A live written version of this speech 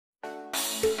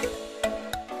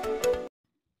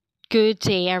Good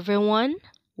day everyone.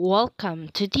 Welcome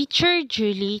to Teacher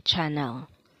Julie channel.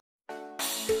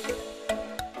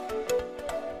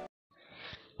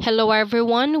 Hello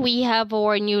everyone. We have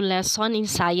our new lesson in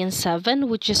Science 7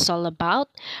 which is all about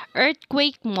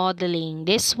earthquake modeling.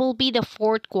 This will be the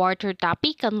fourth quarter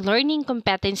topic on learning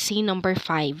competency number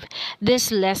 5.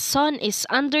 This lesson is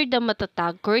under the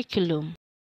MATATAG curriculum.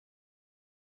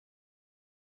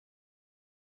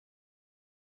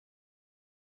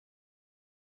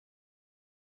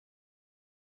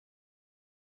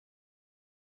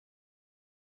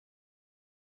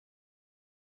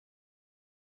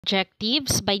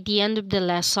 Objectives: by the end of the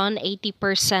lesson,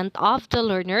 80% of the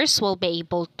learners will be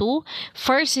able to.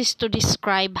 First is to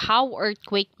describe how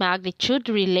earthquake magnitude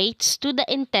relates to the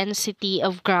intensity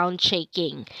of ground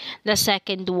shaking. The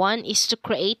second one is to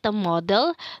create a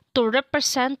model to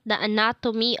represent the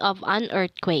anatomy of an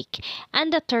earthquake.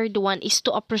 And the third one is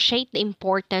to appreciate the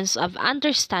importance of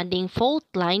understanding fault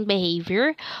line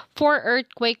behavior for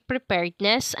earthquake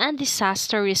preparedness and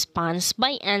disaster response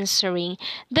by answering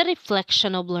the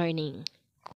reflection of learning.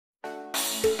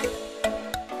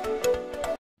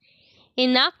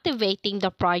 In activating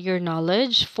the prior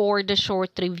knowledge, for the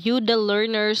short review, the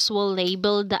learners will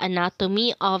label the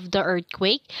anatomy of the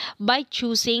earthquake by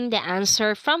choosing the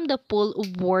answer from the pool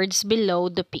of words below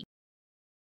the picture.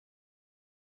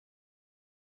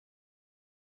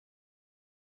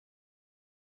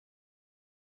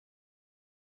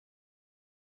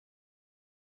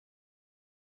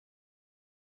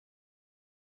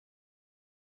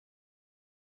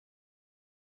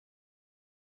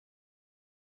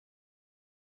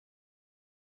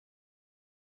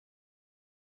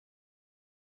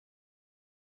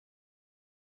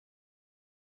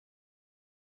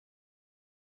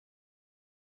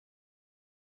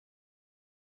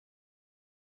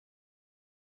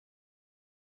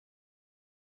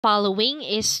 Following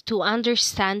is to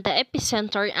understand the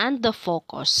epicenter and the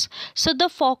focus. So the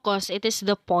focus, it is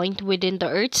the point within the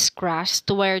Earth's crust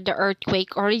where the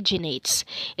earthquake originates.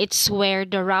 It's where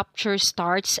the rupture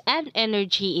starts and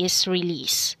energy is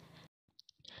released.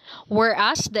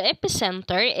 Whereas the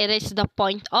epicenter, it is the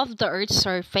point of the Earth's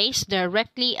surface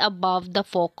directly above the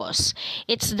focus.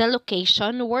 It's the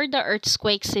location where the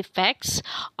earthquake's effects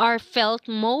are felt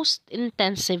most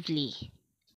intensively.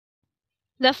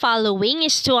 The following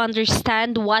is to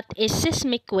understand what is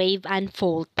seismic wave and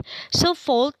fault. So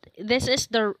fault, this is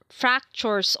the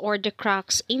fractures or the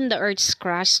cracks in the Earth's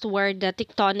crust where the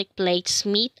tectonic plates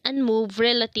meet and move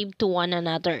relative to one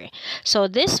another. So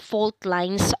these fault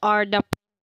lines are the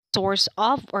source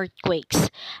of earthquakes,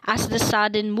 as the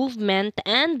sudden movement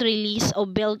and release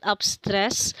of build-up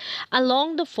stress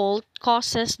along the fault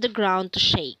causes the ground to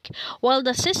shake, while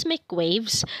the seismic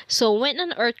waves, so when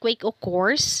an earthquake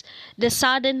occurs, the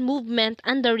sudden movement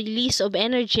and the release of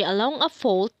energy along a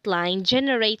fault line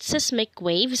generates seismic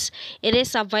waves. It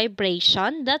is a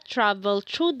vibration that travels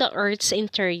through the Earth's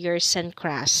interiors and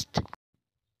crust.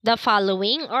 The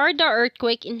following are the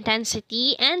earthquake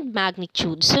intensity and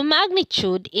magnitude. So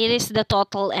magnitude, it is the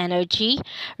total energy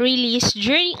released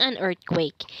during an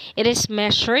earthquake. It is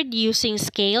measured using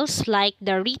scales like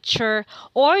the Richter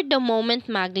or the moment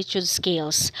magnitude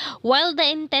scales. While the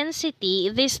intensity,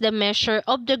 it is the measure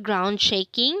of the ground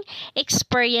shaking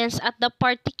experienced at the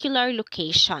particular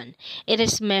location. It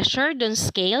is measured on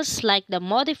scales like the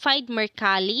modified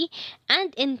Mercalli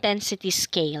and intensity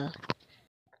scale.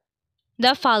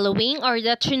 The following are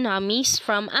the tsunamis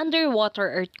from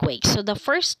underwater earthquakes. So the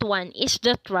first one is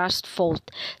the thrust fault.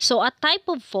 So a type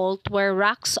of fault where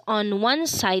rocks on one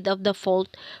side of the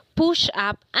fault push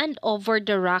up and over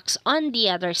the rocks on the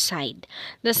other side.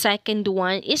 The second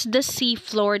one is the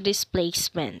seafloor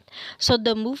displacement. So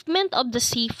the movement of the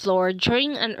seafloor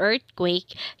during an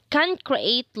earthquake can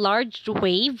create large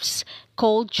waves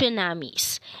called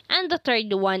tsunamis. And the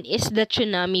third one is the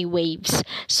tsunami waves.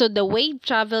 So the wave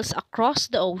travels across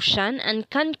the ocean and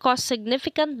can cause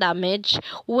significant damage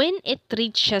when it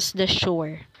reaches the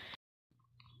shore.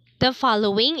 The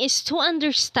following is to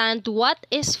understand what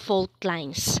is fault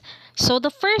lines. So the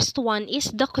first one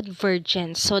is the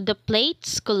convergence. So the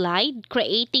plates collide,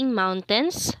 creating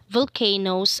mountains,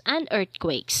 volcanoes, and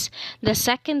earthquakes. The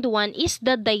second one is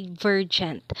the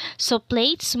divergent. So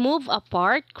plates move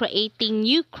apart, creating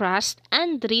new crust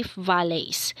and rift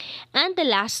valleys. And the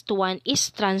last one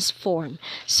is transform.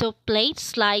 So plates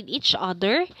slide each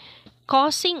other,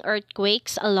 causing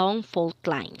earthquakes along fault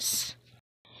lines.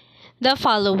 The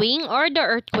following are the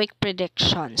earthquake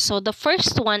predictions. So the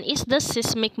first one is the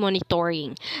seismic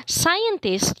monitoring.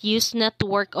 Scientists use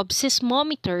network of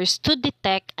seismometers to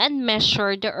detect and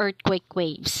measure the earthquake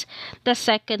waves. The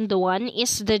second one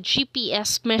is the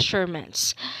GPS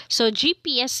measurements. So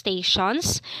GPS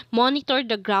stations monitor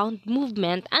the ground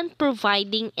movement and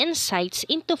providing insights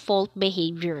into fault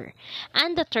behavior.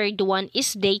 And the third one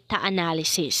is data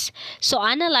analysis. So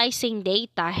analyzing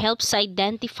data helps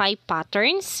identify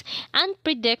patterns and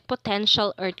predict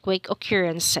potential earthquake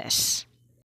occurrences.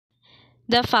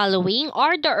 The following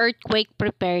are the earthquake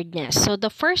preparedness. So the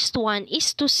first one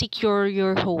is to secure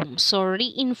your home. So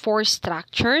reinforce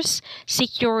structures,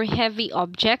 secure heavy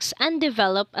objects, and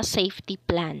develop a safety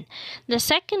plan. The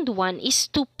second one is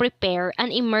to prepare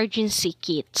an emergency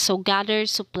kit. So gather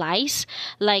supplies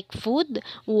like food,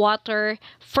 water,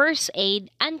 first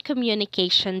aid, and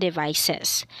communication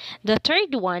devices. The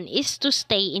third one is to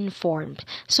stay informed.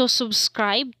 So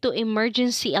subscribe to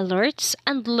emergency alerts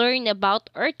and learn about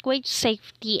earthquake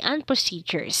safety and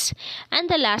procedures. And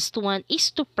the last one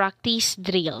is to practice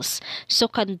drills. So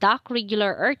conduct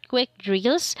regular earthquake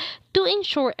drills to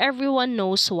ensure everyone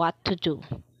knows what to do.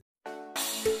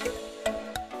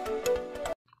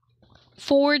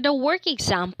 For the work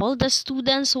example, the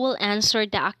students will answer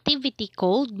the activity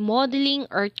called Modeling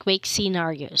Earthquake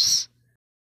Scenarios.